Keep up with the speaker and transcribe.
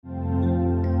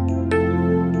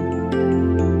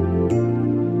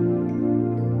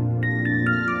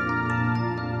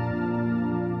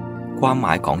ความหม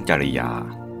ายของจริยา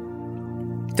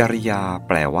จริยาแ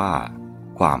ปลว่า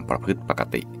ความประพฤติปก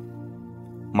ติ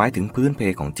หมายถึงพื้นเพ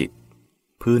ของจิต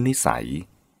พื้นนิสัย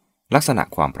ลักษณะ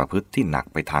ความประพฤติที่หนัก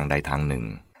ไปทางใดทางหนึ่ง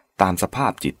ตามสภา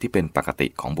พจิตที่เป็นปกติ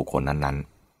ของบุคคลนั้น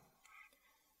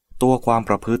ๆตัวความป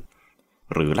ระพฤติ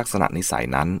หรือลักษณะนิสัย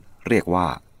นั้นเรียกว่า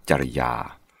จริยา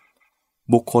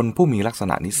บุคคลผู้มีลักษ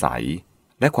ณะนิสัย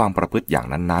และความประพฤติอย่าง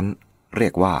นั้นๆเรีย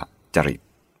กว่าจริต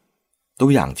ตั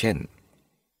วอย่างเช่น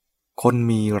คน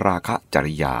มีราคะจ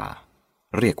ริยา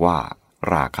เรียกว่า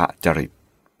ราคะจริต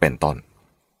เป็นต้น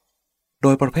โด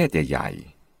ยประเภทใหญ่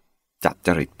ๆจัดจ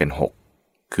ริตเป็น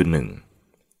6คือ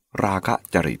 1. ราคะ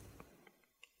จริต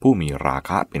ผู้มีรา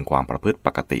คะเป็นความประพฤติป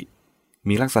กติ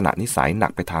มีลักษณะนิสัยหนั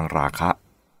กไปทางราคะ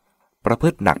ประพฤ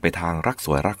ติหนักไปทางรักส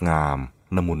วยรักงาม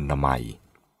ละมุนละไม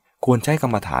ควรใช้กร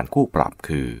รมฐานคู่ปรับ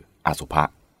คืออสุภะ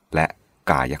และ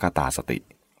กายคตาสติ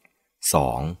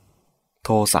 2. โท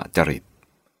สะจริต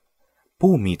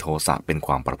ผู้มีโทสะเป็นค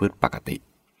วามประพฤติปกติ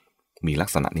มีลัก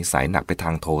ษณะนิสัยหนักไปทา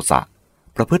งโทสะ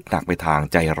ประพฤติหนักไปทาง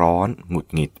ใจร้อนหงุด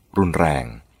หงิดรุนแรง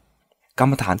กรร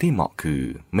มฐานที่เหมาะคือ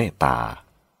เมตตา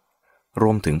ร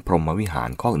วมถึงพรหมวิหาร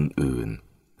ข้ออื่น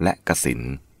ๆและกสิณ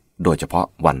โดยเฉพาะ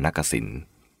วรรณกสิณ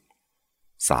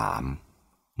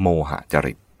 3. โมหะจ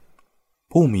ริต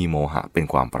ผู้มีโมหะเป็น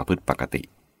ความประพฤติปกติ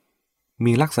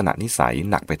มีลักษณะนิสัย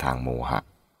หนักไปทางโมหะ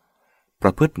ปร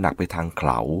ะพฤติหนักไปทางเขล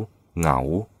าเหงา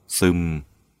ซึม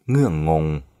เงื่องงง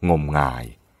งมงาย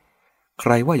ใค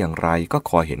รว่าอย่างไรก็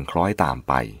คอยเห็นคล้อยตาม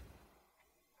ไป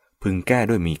พึงแก้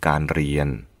ด้วยมีการเรียน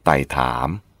ไต่ถาม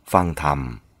ฟังธรรม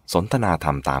สนทนาธร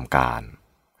รมตามการ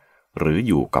หรือ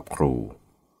อยู่กับครู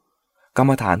กรร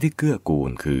มฐานที่เกื้อกู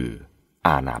ลคืออ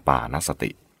านาปานส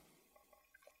ติ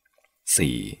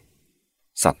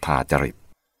 4. ศรัทธาจริต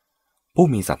ผู้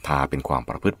มีศรัทธาเป็นความ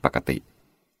ประพฤติปกติ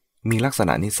มีลักษณ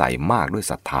ะนิสัยมากด้วย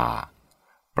ศรัทธา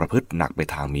ประพฤติหนักไป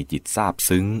ทางมีจิตซาบ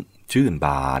ซึ้งชื่นบ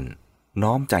าน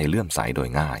น้อมใจเลื่อมใสโดย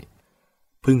ง่าย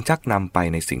พึงชักนำไป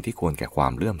ในสิ่งที่ควรแก่ควา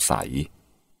มเลื่อมใส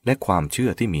และความเชื่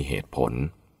อที่มีเหตุผล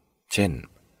เช่น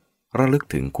ระลึก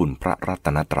ถึงคุณพระรัต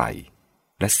นตรัย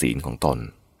และศีลของตน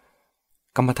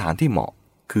กรรมฐานที่เหมาะ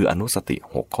คืออนุสติ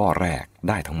6ข้อแรก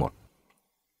ได้ทั้งหมด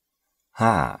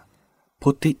 5. พุ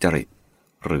ทธิจริต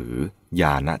หรือญ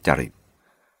าณจริต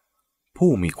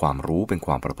ผู้มีความรู้เป็นค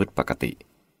วามประพฤติปกติ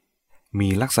มี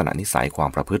ลักษณะนิสัยความ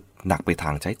ประพฤติหนักไปท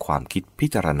างใช้ความคิดพิ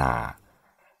จารณา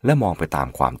และมองไปตาม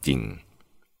ความจริง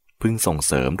พึงส่ง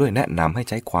เสริมด้วยแนะนำให้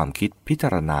ใช้ความคิดพิจา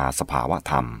รณาสภาวะ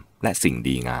ธรรมและสิ่ง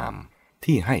ดีงาม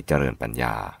ที่ให้เจริญปัญญ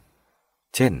า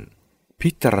เช่นพิ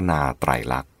จารณาไตร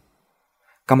ลักษณ์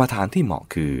กรรมฐานที่เหมาะ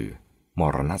คือม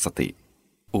รณสติ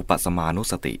อุปสมานุ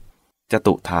สติจ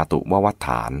ตุธาตุววัฏฐ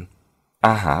านอ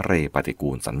าหาเรปฏิ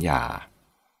กูลสัญญา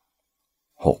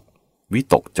 6. วิ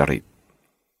ตกจริต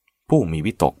ผู้มี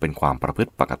วิตกเป็นความประพฤ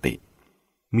ติปกติ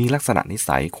มีลักษณะนิ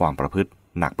สัยความประพฤติ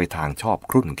หนักไปทางชอบ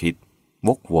ครุ่นคิดว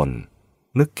กวน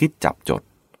นึกคิดจับจด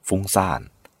ฟุ้งซ่าน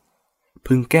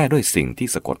พึงแก้ด้วยสิ่งที่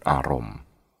สะกดอารมณ์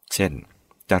เช่น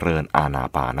เจริญอานา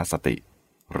ปานสติ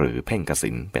หรือเพ่งก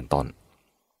สิณเป็นต้น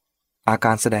อาก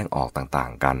ารแสดงออกต่า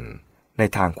งๆกันใน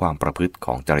ทางความประพฤติข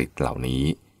องจริตเหล่านี้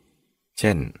เ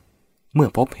ช่นเมื่อ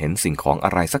พบเห็นสิ่งของอ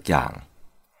ะไรสักอย่าง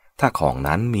ถ้าของ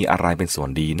นั้นมีอะไรเป็นส่วน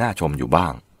ดีน่าชมอยู่บ้า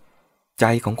งใจ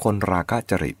ของคนราคะ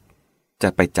จริตจะ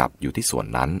ไปจับอยู่ที่ส่วน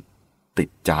นั้นติด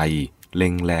ใจเล็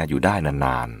งแลอยู่ได้น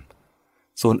าน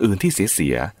ๆส่วนอื่นที่เสี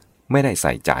ยไม่ได้ใ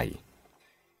ส่ใจ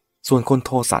ส่วนคนโ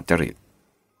ทสะจริต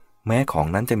แม้ของ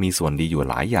นั้นจะมีส่วนดีอยู่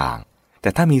หลายอย่างแต่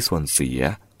ถ้ามีส่วนเสีย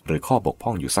หรือข้อบกพร่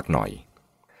องอยู่สักหน่อย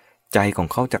ใจของ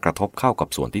เขาจะกระทบเข้ากับ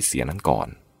ส่วนที่เสียนั้นก่อน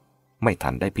ไม่ทั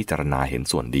นได้พิจารณาเห็น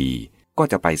ส่วนดีก็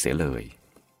จะไปเสียเลย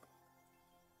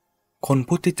คน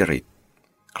พุทธิจริต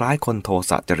คล้ายคนโท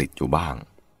สะจริตอยู่บ้าง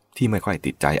ที่ไม่ค่อย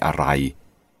ติดใจอะไร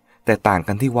แต่ต่าง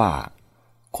กันที่ว่า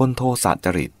คนโทสะจ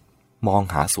ริตมอง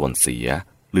หาส่วนเสีย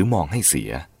หรือมองให้เสี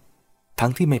ยทั้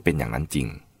งที่ไม่เป็นอย่างนั้นจริง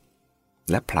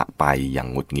และผละไปอย่าง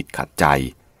หงุดหงิดขัดใจ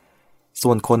ส่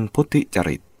วนคนพุทธิจ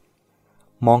ริต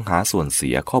มองหาส่วนเสี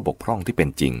ยข้อบกพร่องที่เป็น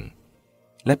จริง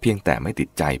และเพียงแต่ไม่ติด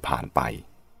ใจผ่านไป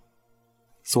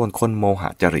ส่วนคนโมหะ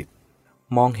จริต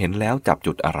มองเห็นแล้วจับ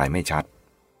จุดอะไรไม่ชัด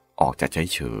ออกจะ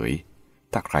เฉย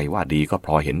ถ้าใครว่าดีก็พ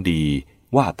ลอยเห็นดี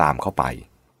ว่าตามเข้าไป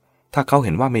ถ้าเขาเ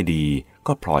ห็นว่าไม่ดี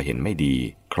ก็พลอยเห็นไม่ดี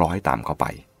คล้อยตามเข้าไป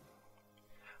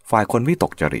ฝ่ายคนวิต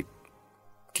กจริต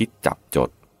คิดจับจด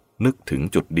นึกถึง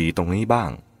จุดดีตรงนี้บ้า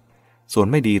งส่วน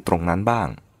ไม่ดีตรงนั้นบ้าง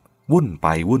วุ่นไป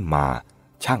วุ่นมา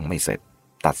ช่างไม่เสร็จ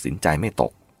ตัดสินใจไม่ต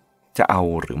กจะเอา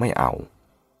หรือไม่เอา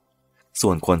ส่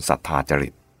วนคนศรัทธาจริ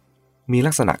ตมี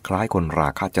ลักษณะคล้ายคนรา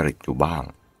คะจริตอยู่บ้าง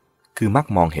คือมัก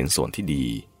มองเห็นส่วนที่ดี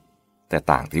แต่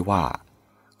ต่างที่ว่า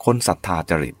คนศรัทธา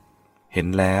จริตเห็น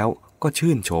แล้ว ก็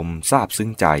ชื่นชมซาบซึ้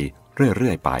งใจเ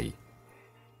รื่อยๆไป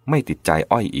ไม่ติดใจ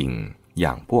อ้อยอิงอ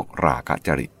ย่างพวกราคะจ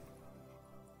ริต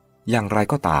อย่างไร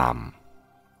ก็ตาม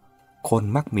คน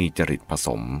มักมีจริตผส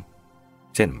ม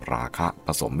เช่นราคะผ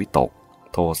สมวิตก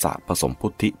โทสะผสมพุ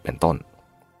ทธิเป็นต้น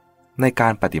ในกา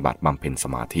รปฏิบัติบำเพ็ญส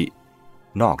มาธิ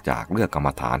นอกจากเลือกกรรม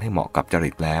ฐานให้เหมาะกับจริ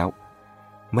ตแล้ว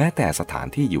แม้แต่สถาน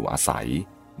ที่อยู่อาศัย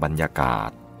บรรยากาศ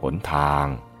หนทาง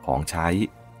ของใช้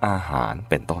อาหาร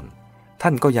เป็นต้นท่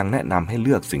านก็ยังแนะนำให้เ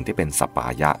ลือกสิ่งที่เป็นสัปปา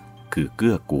ยะคือเ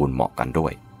กื้อกูลเหมาะกันด้ว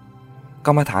ยก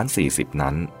รรมฐาน40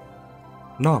นั้น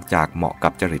นอกจากเหมาะกั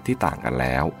บจริตที่ต่างกันแ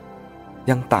ล้ว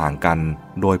ยังต่างกัน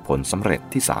โดยผลสำเร็จ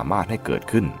ที่สามารถให้เกิด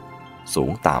ขึ้นสู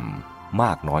งต่ำม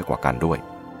ากน้อยกว่ากันด้วย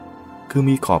คือ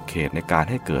มีขอบเขตในการ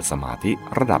ให้เกิดสมาธิ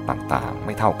ระดับต่างๆไ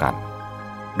ม่เท่ากัน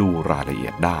ดูรายละเอี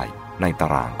ยดได้ในตา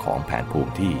รางของแผนภู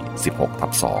มิที่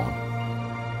 16/2